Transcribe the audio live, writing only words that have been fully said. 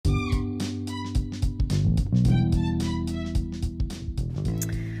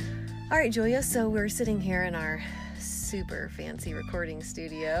All right, Julia, so we're sitting here in our super fancy recording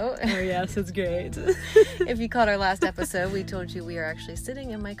studio. Oh, yes, it's great. If you caught our last episode, we told you we are actually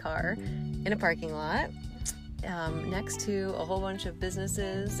sitting in my car in a parking lot next to a whole bunch of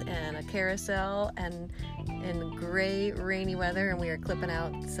businesses and a carousel and in gray, rainy weather, and we are clipping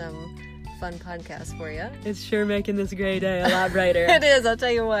out some fun podcasts for you. It's sure making this gray day a lot brighter. It is, I'll tell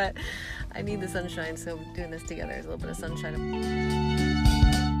you what. I need the sunshine, so doing this together is a little bit of sunshine.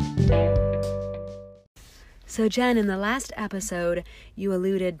 So Jen, in the last episode, you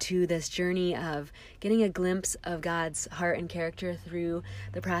alluded to this journey of getting a glimpse of God's heart and character through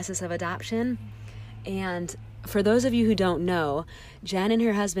the process of adoption. And for those of you who don't know, Jen and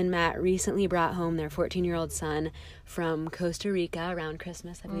her husband Matt recently brought home their 14-year-old son from Costa Rica around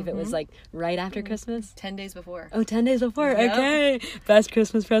Christmas. I believe it was like right after Christmas. 10 days before. Oh, 10 days before. Yep. Okay. Best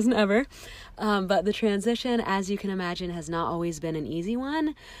Christmas present ever. But the transition, as you can imagine, has not always been an easy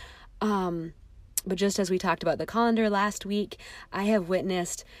one. But just as we talked about the colander last week, I have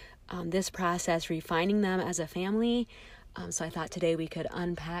witnessed this process refining them as a family. So I thought today we could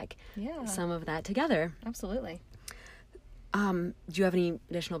unpack some of that together. Absolutely. Do you have any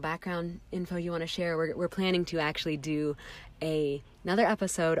additional background info you want to share? We're planning to actually do another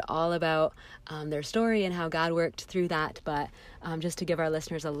episode all about their story and how God worked through that. But just to give our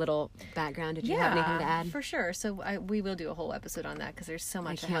listeners a little background, did you have anything to add? For sure. So we will do a whole episode on that because there's so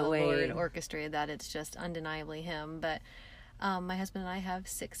much of how the Lord orchestrated that. It's just undeniably Him. But my husband and I have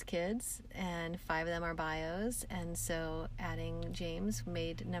 6 kids, and 5 of them are bios. And so adding James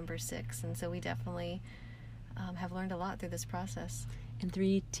made number 6. And so we definitely have learned a lot through this process. And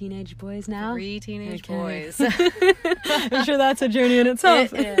 3 teenage boys now? 3 teenage boys. I'm sure that's a journey in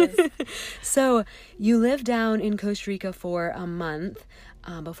itself. It is. So you lived down in Costa Rica for a month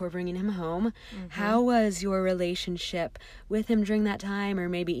before bringing him home. Mm-hmm. How was your relationship with him during that time, or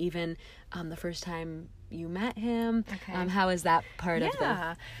maybe even the first time you met him? Okay. How is that part of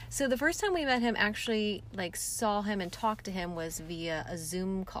the... So the first time we met him, actually saw him and talked to him was via a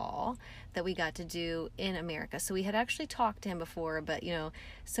Zoom call that we got to do in America. So we had actually talked to him before, but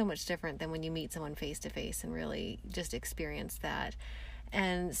so much different than when you meet someone face to face and really just experience that.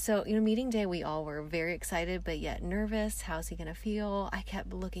 And so, meeting day, we all were very excited, but yet nervous. How's he going to feel? I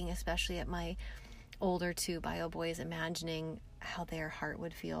kept looking, especially at my older 2 bio boys, imagining how their heart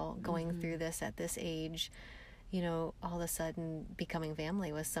would feel going through this at this age, all of a sudden becoming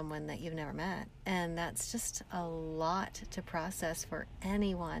family with someone that you've never met. And that's just a lot to process for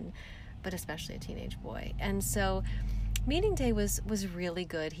anyone, but especially a teenage boy. And so meeting day was really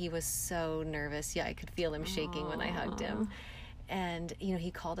good. He was so nervous. Yeah, I could feel him shaking when I hugged him. And,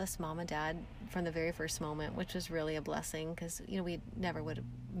 he called us mom and dad from the very first moment, which was really a blessing because, we never would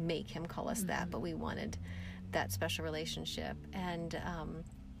make him call us that, but we wanted that special relationship. And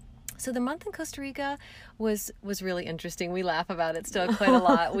so the month in Costa Rica was really interesting. We laugh about it still quite a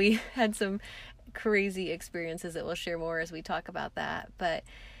lot. We had some crazy experiences that we'll share more as we talk about that. But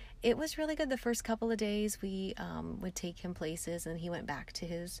it was really good. The first couple of days we would take him places, and he went back to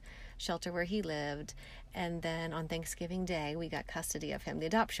his shelter where he lived. And then on Thanksgiving Day, we got custody of him. The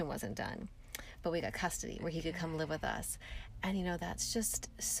adoption wasn't done, but we got custody where he could come live with us. And, that's just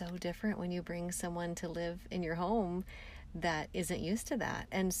so different when you bring someone to live in your home that isn't used to that.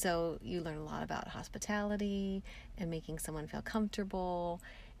 And so you learn a lot about hospitality and making someone feel comfortable.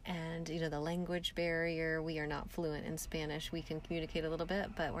 And, the language barrier, we are not fluent in Spanish. We can communicate a little bit,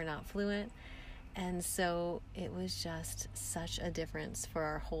 but we're not fluent. And so it was just such a difference for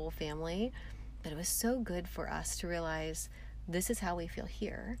our whole family. But it was so good for us to realize this is how we feel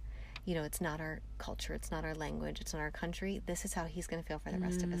here. It's not our culture. It's not our language. It's not our country. This is how he's going to feel for the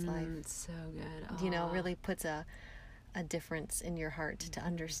rest of his life. So good. Really puts a difference in your heart to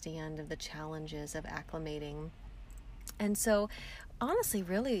understand the challenges of acclimating. And so, honestly,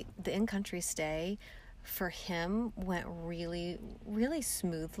 really, the in-country stay for him went really, really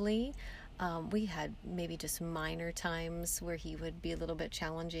smoothly. We had maybe just minor times where he would be a little bit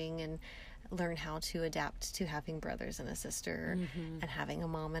challenging and learn how to adapt to having brothers and a sister and having a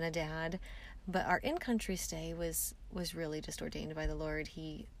mom and a dad. But our in-country stay was really just ordained by the Lord.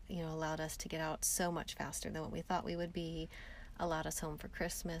 He, allowed us to get out so much faster than what we thought we would be, allowed us home for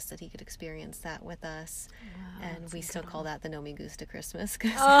Christmas that he could experience that with us. Wow, and we still call that the No Me Gusta Christmas.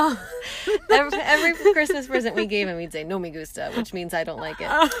 Every Christmas present we gave him, he'd say, No Me Gusta, which means I don't like it.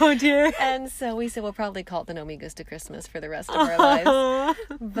 Oh, dear. And so we said, we'll probably call it the No Me Gusta Christmas for the rest of our lives.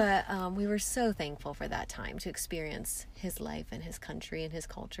 But we were so thankful for that time to experience his life and his country and his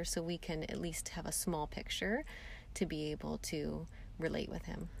culture so we can at least have a small picture to be able to relate with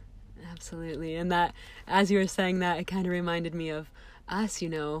him. Absolutely. And that, as you were saying that, it kind of reminded me of us,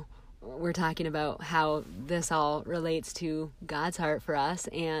 we're talking about how this all relates to God's heart for us,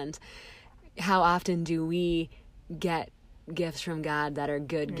 and how often do we get gifts from God that are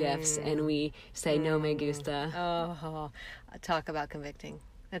good gifts, and we say, no me gusta. Oh, talk about convicting.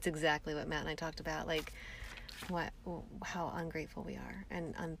 That's exactly what Matt and I talked about. Like, how ungrateful we are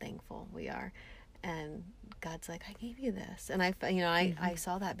and unthankful we are. And God's like, I gave you this. And I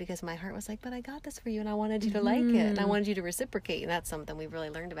saw that because my heart was like, but I got this for you and I wanted you to like it. And I wanted you to reciprocate. And that's something we've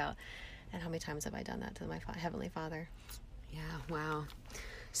really learned about. And how many times have I done that to my Heavenly Father? Yeah, wow.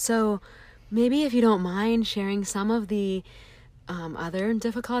 So maybe if you don't mind sharing some of the other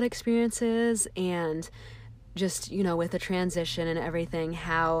difficult experiences, and just, with the transition and everything,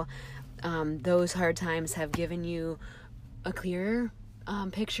 how those hard times have given you a clearer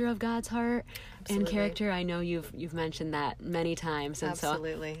picture of God's heart. Absolutely. And character. I know you've mentioned that many times. And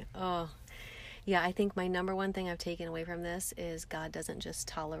Absolutely. Yeah, I think my number one thing I've taken away from this is God doesn't just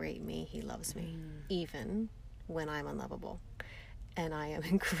tolerate me, He loves me, even when I'm unlovable. And I am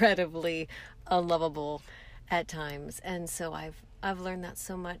incredibly unlovable at times. And so I've learned that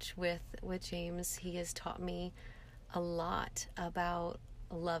so much with James. He has taught me a lot about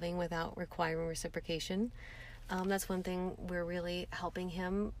loving without requiring reciprocation. That's one thing we're really helping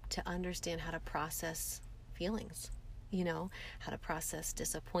him to understand, how to process feelings, how to process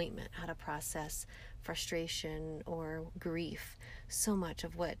disappointment, how to process frustration or grief. So much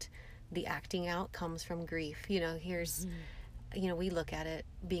of what the acting out comes from grief. Here's, we look at it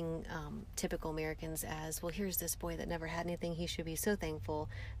being typical Americans as, well, here's this boy that never had anything. He should be so thankful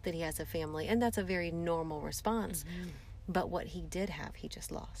that he has a family. And that's a very normal response. But what he did have, he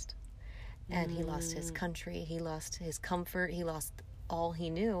just lost. And he lost his country, he lost his comfort, he lost all he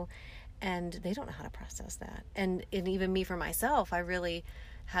knew, and they don't know how to process that. And even me, for myself, I really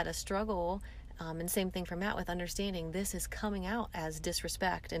had a struggle, and same thing for Matt, with understanding this is coming out as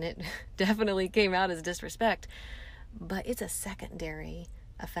disrespect, and it definitely came out as disrespect, but it's a secondary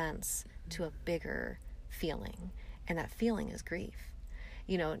offense to a bigger feeling, and that feeling is grief.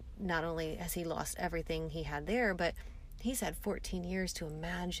 Not only has he lost everything he had there, but he's had 14 years to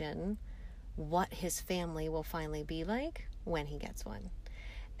imagine what his family will finally be like when he gets one.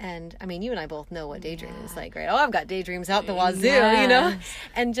 And I mean, you and I both know what daydreaming is like, right? Oh, I've got daydreams out the wazoo,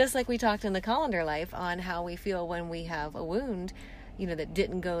 And just like we talked in the Colander Life on how we feel when we have a wound, that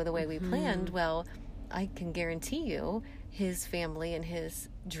didn't go the way we planned. Well, I can guarantee you his family and his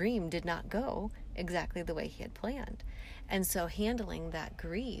dream did not go exactly the way he had planned. And so handling that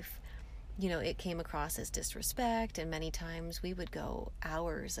grief, it came across as disrespect, and many times we would go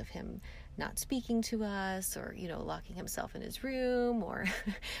hours of him not speaking to us, or, locking himself in his room, or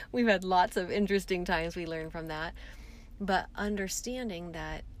we've had lots of interesting times we learned from that. But understanding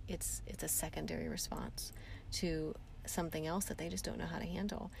that it's a secondary response to something else that they just don't know how to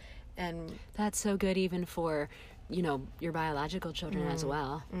handle. And that's so good, even for, your biological children as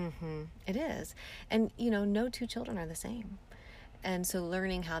well. It is. And, no two children are the same. And so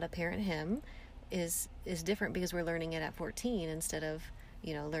learning how to parent him is different, because we're learning it at 14 instead of,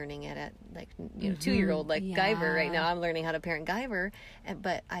 learning it at 2-year-old Guyver. Right now I'm learning how to parent Guyver,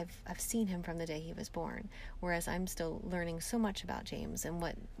 but I've seen him from the day he was born. Whereas I'm still learning so much about James and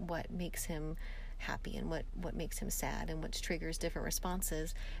what makes him happy and what makes him sad and what triggers different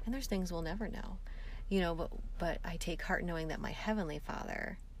responses. And there's things we'll never know, but I take heart knowing that my Heavenly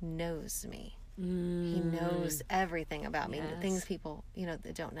Father knows me. He knows everything about me, the things people,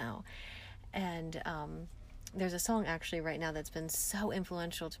 that don't know. And there's a song actually right now that's been so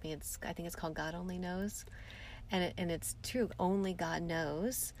influential to me. I think it's called God Only Knows. And it's true. Only God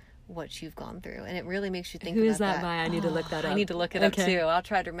knows what you've gone through. And it really makes you think about that. Who is that by? I need to look that up. I need to look it up too. I'll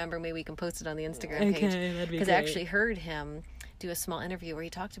try to remember. Maybe we can post it on the Instagram page. Okay, that'd be Because great. I actually heard him do a small interview where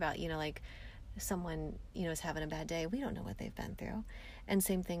he talked about, someone, is having a bad day. We don't know what they've been through. And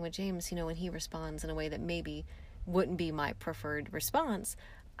same thing with James, when he responds in a way that maybe wouldn't be my preferred response,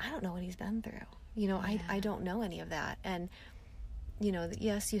 I don't know what he's been through. I don't know any of that. And,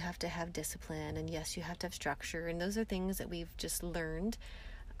 yes, you have to have discipline, and yes, you have to have structure. And those are things that we've just learned.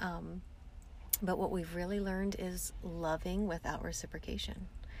 But what we've really learned is loving without reciprocation,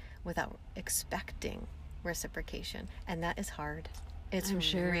 without expecting reciprocation. And that is hard. It's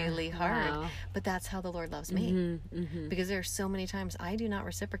really hard. Wow. But that's how the Lord loves me. Because there are so many times I do not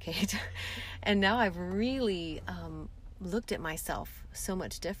reciprocate. And now I've really looked at myself so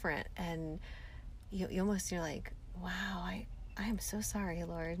much different. And you're like, wow, I am so sorry,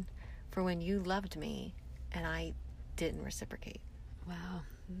 Lord, for when you loved me and I didn't reciprocate. Wow.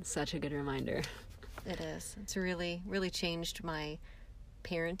 Such a good reminder. It is. It's really, really changed my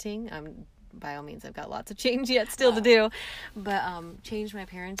parenting. I'm by all means, I've got lots of change yet still to do, but changed my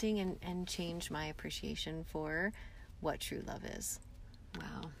parenting and changed my appreciation for what true love is.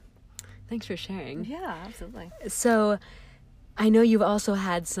 Wow. Thanks for sharing. Yeah, absolutely. So I know you've also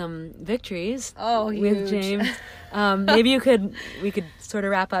had some victories with huge. James. Maybe we could sort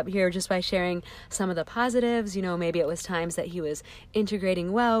of wrap up here just by sharing some of the positives. You know, maybe it was times that he was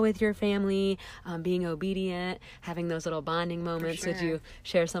integrating well with your family, being obedient, having those little bonding moments. Sure. Would you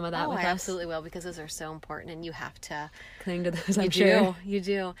share some of that with us? I absolutely will, because those are so important, and you have to cling to those. I'm sure you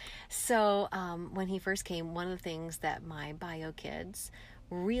do. So when he first came, one of the things that my bio kids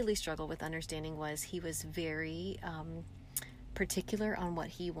really struggled with understanding was he was very particular on what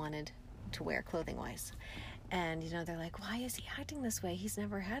he wanted to wear clothing wise. And they're like, why is he acting this way? He's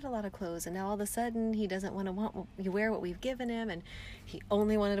never had a lot of clothes, and now all of a sudden he doesn't want to wear what we've given him, and he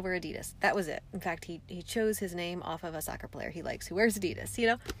only wanted to wear Adidas. That was it. In fact, he chose his name off of a soccer player he likes who wears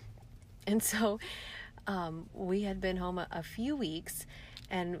Adidas, And so we had been home a few weeks,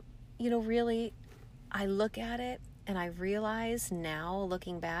 and really I look at it and I realize now,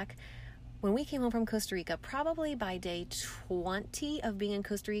 looking back, when we came home from Costa Rica, probably by day 20 of being in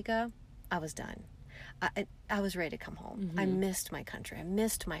Costa Rica, I was done. I was ready to come home. Mm-hmm. I missed my country. I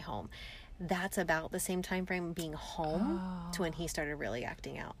missed my home. That's about the same time frame being home to when he started really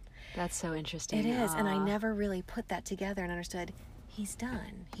acting out. That's so interesting. It is. And I never really put that together and understood he's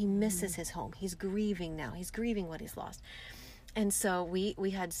done. He misses his home. He's grieving now. He's grieving what he's lost. And so we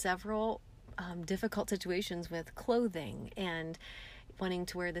had several difficult situations with clothing and wanting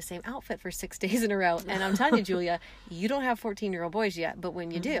to wear the same outfit for 6 days in a row. And I'm telling you, Julia, you don't have 14-year-old boys yet, but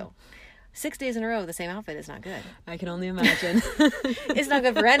when you do, 6 days in a row, the same outfit is not good. I can only imagine. It's not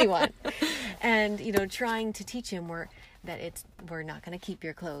good for anyone. And, trying to teach him we're not going to keep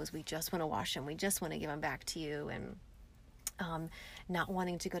your clothes. We just want to wash them. We just want to give them back to you. And not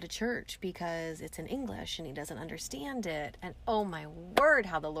wanting to go to church because it's in English and he doesn't understand it. And oh my word,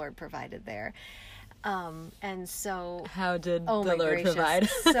 how the Lord provided there. And so how did the Lord provide?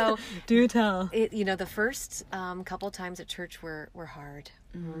 So do tell. The first couple times at church were hard,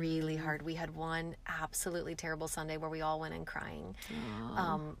 really hard. We had one absolutely terrible Sunday where we all went in crying,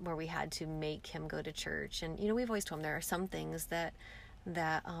 where we had to make him go to church. And we've always told him there are some things that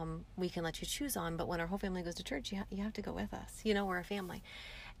we can let you choose on, but when our whole family goes to church, you have to go with us. We're a family.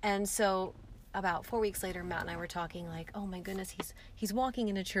 And so about 4 weeks later, Matt and I were talking like, oh my goodness, he's walking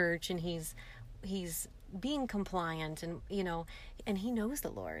into church and he's being compliant, and and he knows the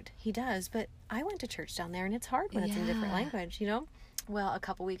Lord. He does. But I went to church down there, and it's hard when it's in different language, Well, a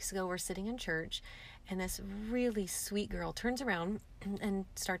couple weeks ago, we're sitting in church, and this really sweet girl turns around and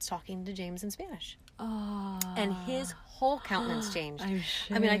starts talking to James in Spanish. Oh. And his whole countenance changed. I'm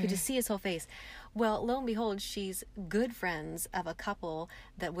sure. I mean, I could just see his whole face. Well, lo and behold, she's good friends of a couple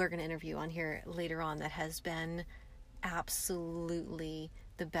that we're going to interview on here later on that has been absolutely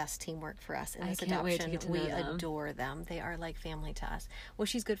the best teamwork for us in this adoption. Wait to get to know them. Adore them. They are like family to us. Well,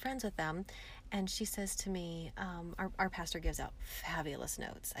 she's good friends with them, and she says to me, our pastor gives out fabulous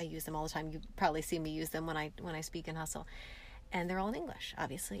notes. I use them all the time. You probably see me use them when I speak in Hustle, and they're all in English,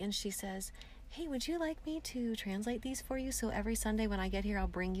 obviously. And she says, hey, would you like me to translate these for you so every Sunday when I get here I'll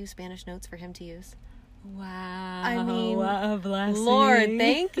bring you Spanish notes for him to use? Wow. I mean, what a blessing. Lord,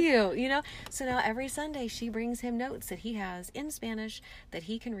 thank you. So now every Sunday she brings him notes that he has in Spanish that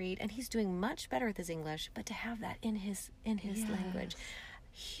he can read, and he's doing much better with his English, but to have that in his language,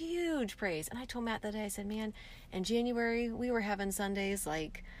 huge praise. And I told Matt that day, I said, man, in January we were having Sundays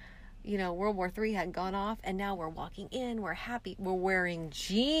like World War III had gone off, and now we're walking in, we're happy, we're wearing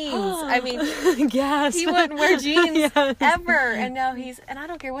jeans. I mean, yes. He wouldn't wear jeans ever, and now and I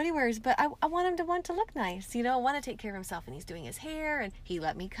don't care what he wears, but I want him to want to look nice, want to take care of himself, and he's doing his hair, and he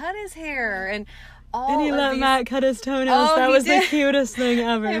let me cut his hair, and he let Matt cut his toenails. That was the cutest thing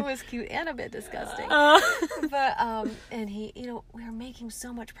ever. It was cute and a bit disgusting. But, and he, we were making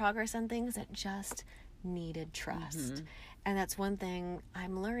so much progress on things that just needed trust. Mm-hmm. And that's one thing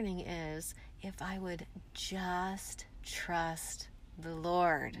I'm learning is if I would just trust the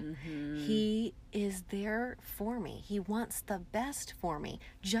Lord, He is there for me. He wants the best for me,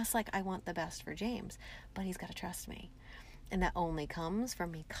 just like I want the best for James. But He's got to trust me. And that only comes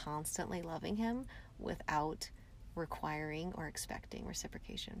from me constantly loving Him without requiring or expecting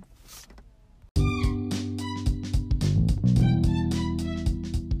reciprocation.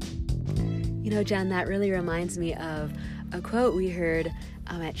 Jen, that really reminds me of a quote we heard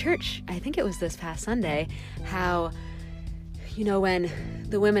at church. I think it was this past Sunday, how, when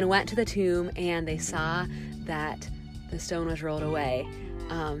the women went to the tomb and they saw that the stone was rolled away,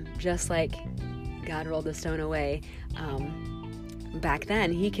 just like God rolled the stone away back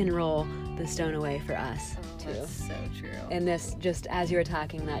then, he can roll the stone away for us too. That's so true. And this, just as you were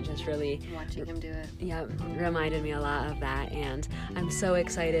talking, that just really, Watching him do it. yeah, reminded me a lot of that. And I'm so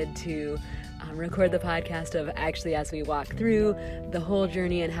excited to record the podcast of actually as we walk through the whole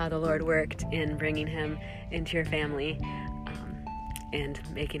journey and how the Lord worked in bringing him into your family and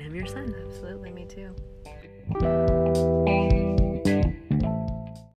making him your son. Absolutely, me too.